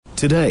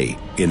Today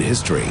in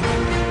history.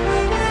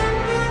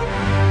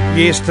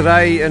 Yes,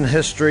 today in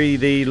history,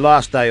 the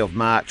last day of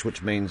March,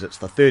 which means it's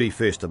the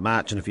 31st of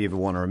March. And if you ever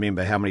want to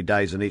remember how many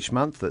days in each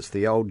month, it's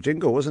the old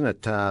jingle, isn't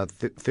it?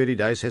 30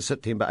 days has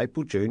September,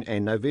 April, June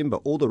and November.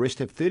 All the rest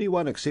have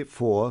 31 except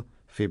for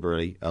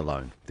February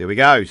alone. There we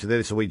go. So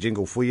there's a wee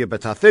jingle for you.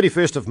 But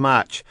 31st of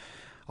March,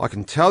 I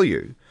can tell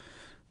you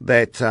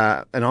that,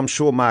 and I'm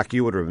sure, Mark,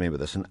 you would remember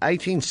this, in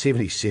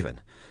 1877,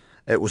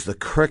 it was the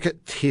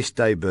cricket test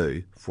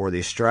debut for the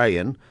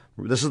Australian.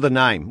 This is the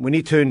name. When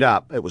he turned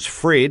up, it was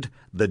Fred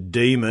the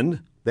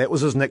Demon. That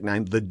was his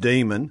nickname, the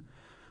Demon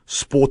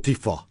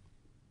Sportifer.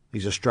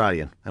 He's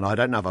Australian, and I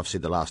don't know if I've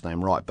said the last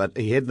name right, but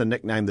he had the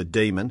nickname the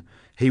Demon.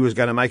 He was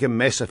going to make a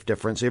massive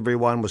difference.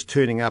 Everyone was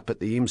turning up at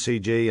the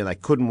MCG, and they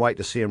couldn't wait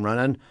to see him run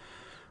in.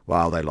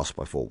 Well, they lost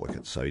by 4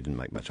 wickets, so he didn't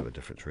make much of a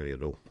difference really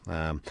at all.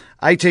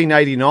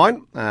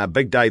 1889,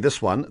 big day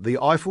this one. The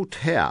Eiffel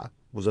Tower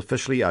was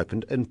officially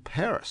opened in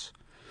Paris.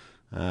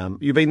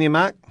 You been there,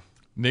 Mark?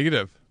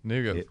 Negative.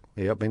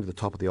 Yeah, I've been to the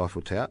top of the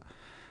Eiffel Tower.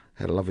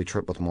 Had a lovely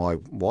trip with my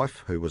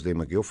wife, who was then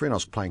my girlfriend. I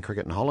was playing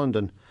cricket in Holland,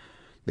 and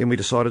then we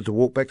decided to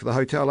walk back to the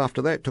hotel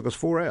after that. It took us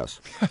 4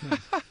 hours.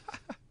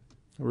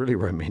 Really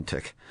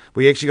romantic.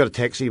 We actually got a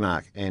taxi,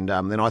 Mark, and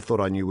then I thought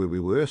I knew where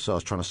we were, so I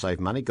was trying to save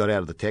money, got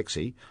out of the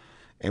taxi,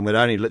 and we'd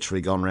only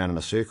literally gone round in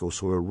a circle,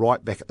 so we were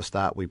right back at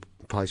the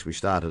place we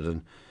started,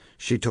 and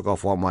she took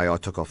off one way, I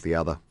took off the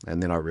other,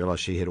 and then I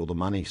realised she had all the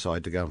money, so I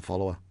had to go and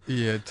follow her.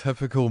 Yeah,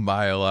 typical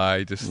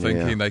male, Just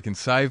thinking they can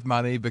save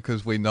money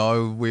because we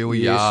know where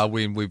we are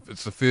when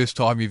it's the first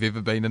time you've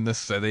ever been in this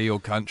city or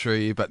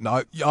country, but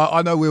no,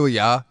 I know where we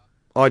are.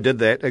 I did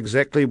that,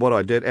 exactly what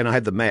I did, and I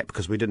had the map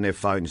because we didn't have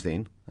phones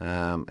then,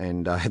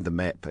 and I had the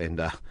map,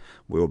 and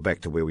we were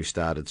back to where we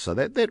started. So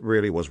that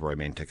really was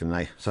romantic. But in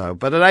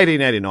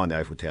 1889, the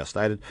Eiffel Tower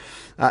started.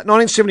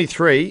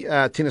 1973,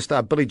 tennis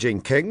star Billie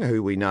Jean King,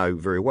 who we know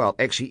very well,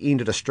 actually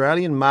ended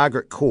Australian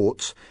Margaret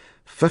Court's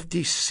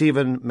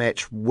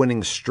 57-match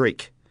winning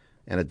streak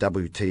in a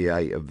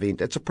WTA event.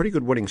 That's a pretty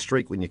good winning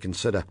streak when you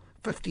consider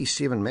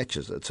 57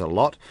 matches. It's a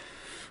lot.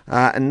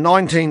 In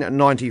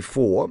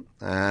 1994,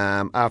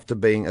 after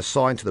being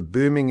assigned to the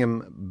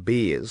Birmingham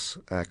Bears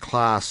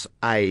Class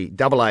A,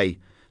 AA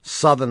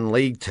Southern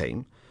League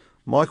team,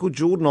 Michael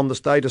Jordan on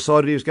this day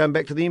decided he was going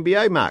back to the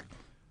NBA, Mark.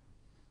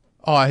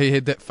 Oh, he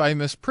had that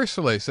famous press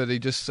release that he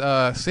just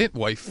sent,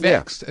 he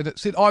faxed, and it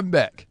said, I'm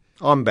back.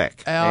 I'm back.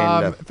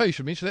 In fact, you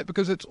should mention that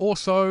because it's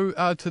also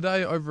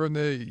today over in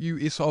the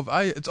US of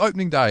A. It's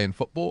opening day in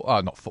football.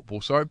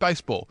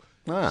 Baseball.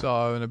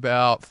 So in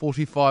about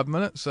 45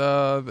 minutes,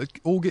 it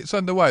all gets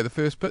underway.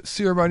 The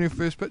ceremonial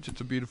first pitch.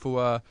 It's a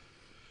beautiful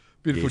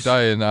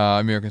day in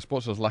American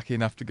sports. I was lucky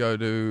enough to go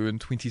to, in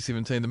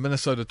 2017, the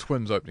Minnesota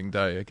Twins opening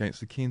day against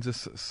the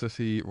Kansas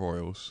City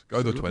Royals.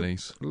 Go the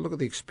Twinnies. Look at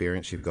the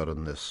experience you've got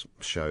in this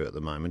show at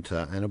the moment.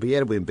 And it'll be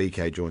added when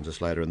BK joins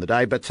us later in the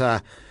day.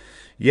 But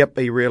yep,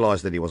 he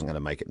realised that he wasn't going to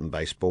make it in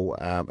baseball.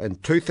 In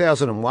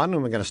 2001,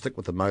 and we're going to stick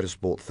with the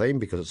motorsport theme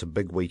because it's a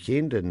big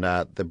weekend, and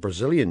the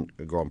Brazilian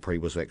Grand Prix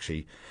was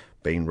actually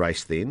being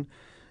raced then.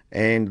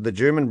 And the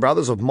German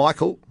brothers of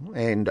Michael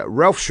and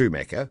Ralf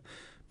Schumacher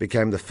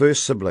became the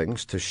first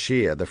siblings to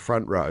share the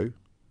front row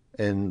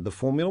in the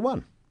Formula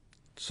One.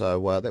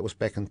 So that was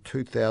back in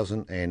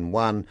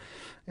 2001,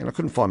 and I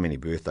couldn't find many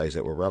birthdays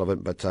that were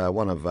relevant, but I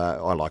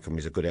like him,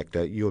 he's a good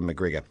actor, Ewan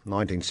McGregor.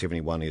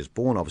 1971 he was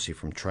born, obviously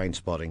from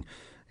Trainspotting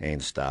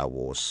and Star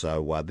Wars.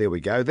 So there we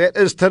go. That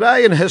is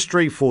Today in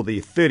History for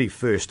the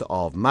 31st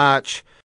of March.